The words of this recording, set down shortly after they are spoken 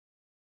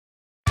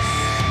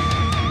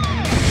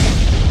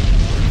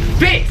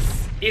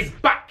This is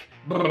back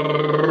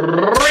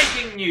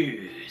breaking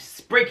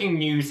news. Breaking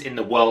news in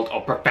the world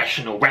of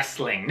professional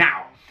wrestling.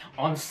 Now,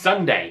 on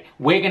Sunday,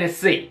 we're gonna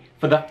see,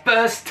 for the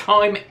first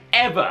time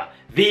ever,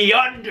 The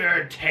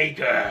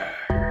Undertaker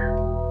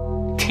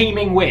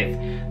teaming with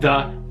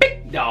the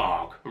big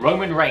dog,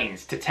 Roman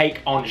Reigns, to take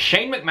on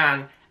Shane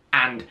McMahon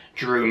and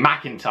Drew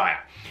McIntyre.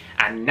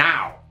 And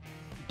now,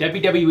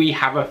 WWE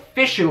have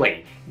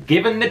officially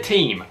given the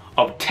team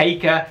of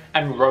Taker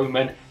and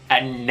Roman a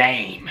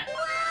name.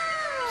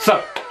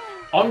 So,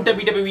 on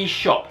WWE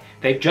Shop,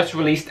 they've just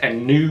released a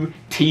new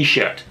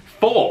t-shirt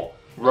for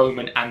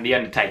Roman and The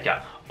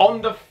Undertaker.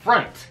 On the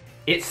front,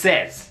 it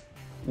says,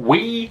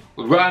 "We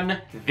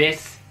run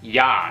this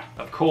yard."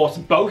 Of course,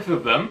 both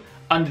of them,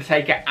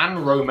 Undertaker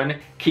and Roman,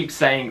 keep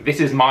saying, "This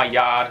is my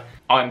yard,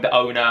 I'm the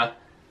owner,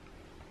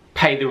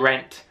 pay the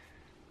rent,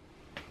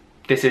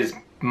 this is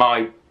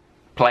my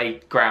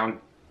playground."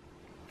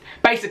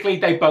 Basically,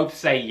 they both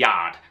say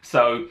yard.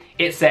 So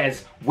it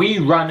says, "We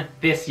run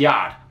this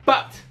yard."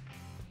 But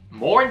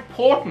more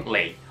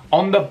importantly,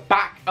 on the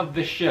back of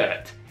the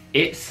shirt,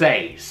 it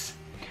says,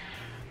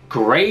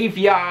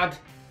 "Graveyard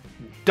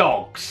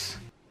Dogs."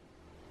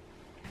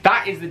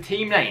 That is the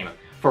team name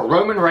for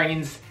Roman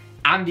Reigns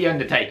and The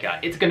Undertaker.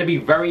 It's going to be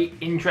very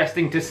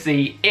interesting to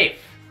see if,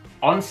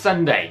 on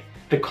Sunday,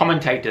 the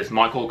commentators,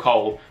 Michael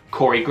Cole,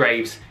 Corey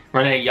Graves,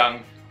 Renee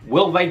Young,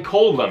 will they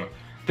call them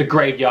the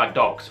Graveyard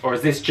Dogs? Or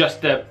is this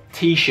just a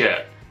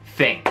t-shirt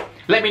thing?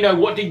 Let me know,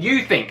 what do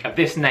you think of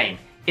this name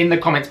in the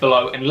comments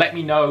below, and let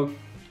me know,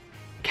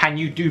 can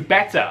you do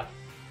better?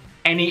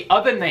 Any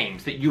other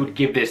names that you would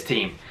give this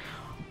team?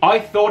 I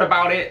thought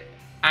about it,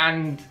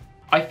 and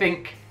I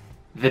think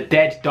the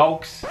Dead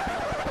Dogs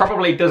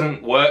probably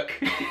doesn't work.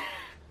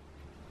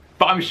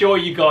 But I'm sure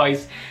you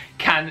guys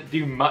can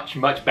do much,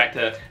 much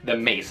better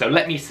than me. So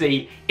let me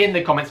see in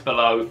the comments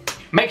below.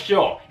 Make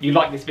sure you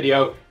like this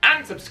video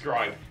and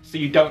subscribe so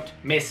you don't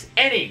miss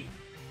any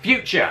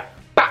future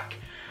back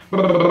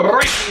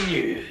breaking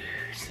news.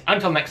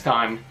 Until next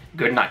time,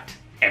 good night,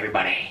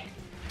 everybody.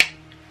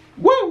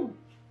 Woo!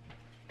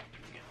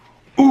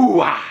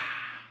 Ooh-ah!